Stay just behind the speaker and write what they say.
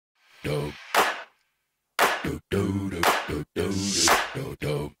This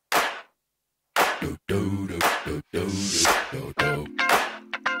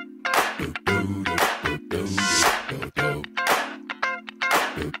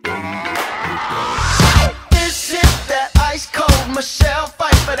is that ice cold Michelle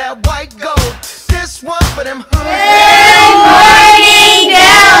fight for that white gold. This one for them Good morning,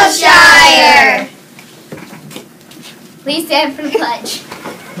 Daleshire! Please stand for the pledge.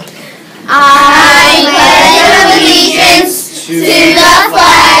 I pledge allegiance to the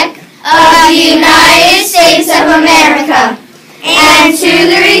flag of the United States of America and to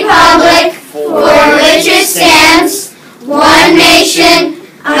the republic for which it stands, one nation,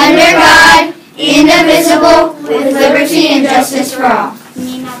 under God, indivisible, with liberty and justice for all.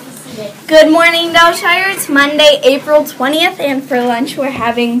 Good morning, Daleshire. It's Monday, April 20th, and for lunch we're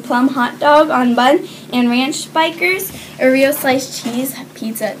having plum hot dog on bun and ranch spikers, Oreo sliced cheese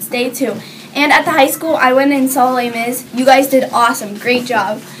pizza. It's day 2. And at the high school, I went and saw Les Mis. You guys did awesome. Great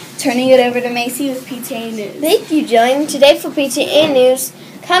job. Turning it over to Macy with PTA News. Thank you, Jillian. Today for PTA News,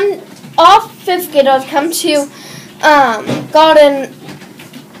 all 5th graders come to Garden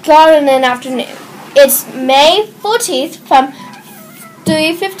afternoon. It's May 14th from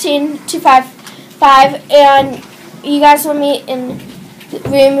 3:15 to 5, and you guys will meet in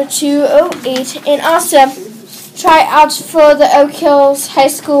room 208. And also, tryouts for the Oak Hills High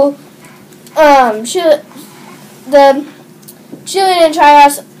School, the cheerleading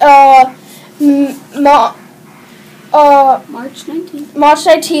tryouts March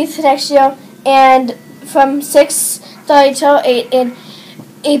 19th next year, and from 6:30 till 8, and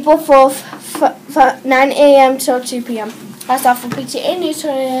April 4th, 9 a.m. till 2 p.m. That's all for PTA News.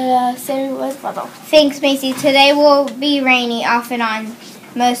 Sammy was bubble. Thanks, Macy. Today will be rainy off and on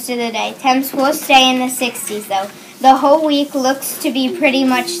most of the day. Temps will stay in the 60s, though. The whole week looks to be pretty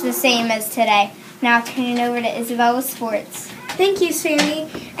much the same as today. Now turning over to Isabel with sports. Thank you, Sammy.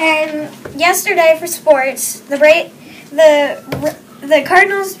 And yesterday for sports, the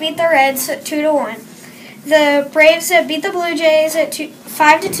Cardinals beat the Reds at 2-1. The Braves beat the Blue Jays at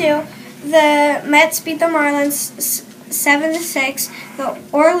 5-2. The Mets beat the Marlins 7-6. The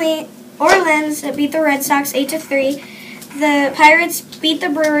Orleans beat the Red Sox 8-3. The Pirates beat the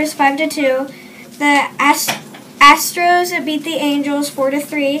Brewers 5-2. The Astros beat the Angels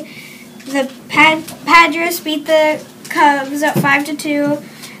 4-3. The Padres beat the Cubs at 5-2.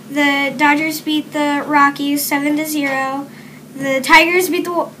 The Dodgers beat the Rockies 7-0. The Tigers beat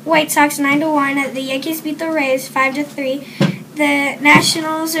the White Sox 9-1. The Yankees beat the Rays 5-3. The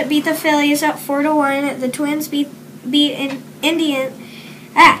Nationals beat the Phillies at 4-1. The Twins beat Indians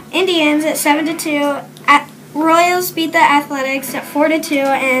at 7-2. Royals beat the Athletics at 4-2,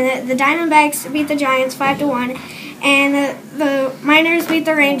 and the Diamondbacks beat the Giants 5-1. And the Miners beat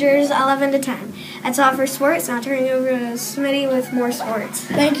the Rangers 11-10. That's all for sports. Now turning over to Smitty with more sports.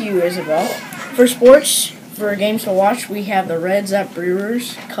 Thank you, Isabel. For sports, for games to watch, we have the Reds at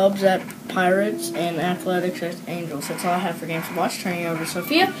Brewers, Cubs at Pirates, and Athletics at Angels. That's all I have for games to watch. Turning over to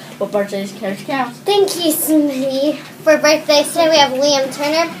Sophia. What birthdays catch cows? Thank you, Smitty. For birthdays today, we have Liam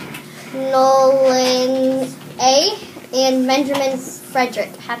Turner, Nolan A., and Benjamin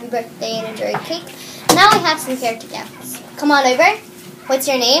Frederick. Happy birthday and enjoy cake. Now we have some character counts. Come on over. What's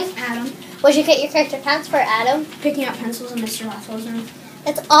your name? Adam. What'd you get your character counts for, Adam? Picking up pencils in Mr. Rothwell's room.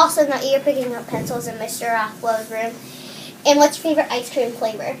 It's awesome that you're picking up pencils in Mr. Rothwell's room. And what's your favorite ice cream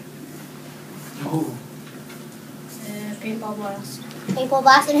flavor? Paintball Blast. Paintball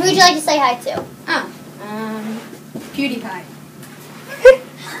Blast. And who would you like to say hi to? PewDiePie.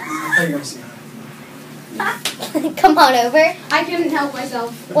 Come on over. I couldn't help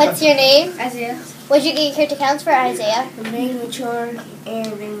myself. What's your name? Isaiah. What'd you get your character counts for, Isaiah? Being mature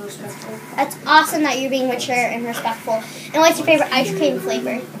and being respectful. That's awesome that you're being mature and respectful. And what's your favorite ice cream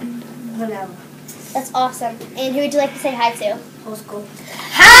flavor? Vanilla. That's awesome. And who would you like to say hi to? Whole school.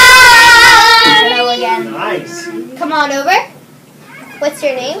 Hi! Hello again. nice. Come on over. What's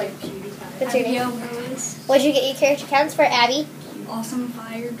your name? Like PewDiePie. What's your name? Lewis. What'd you get your character counts for, Abby? Awesome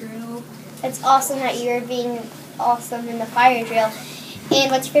fire drill. It's awesome that you're being awesome in the fire drill. And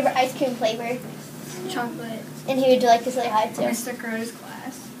what's your favorite ice cream flavor? Chocolate. And who would you like to say hi to? Mr. Crow's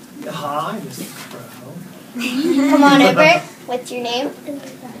class. Hi, Mr. Crow. Come on over. What's your name?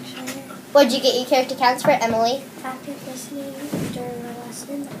 What'd you get your character counts for, Emily? Active listening during the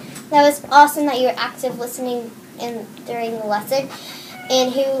lesson. That was awesome that you were active listening during the lesson.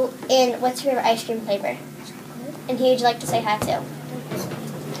 And what's your favorite ice cream flavor? And who would you like to say hi to?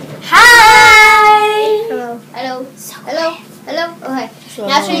 Hi! Hello. Hello. Hello. Hello. Okay.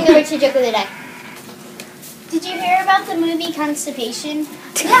 Now turning over to joke of the day. Did you hear about the movie Constipation?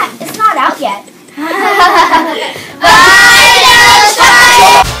 Yeah, it's not out yet. Bye.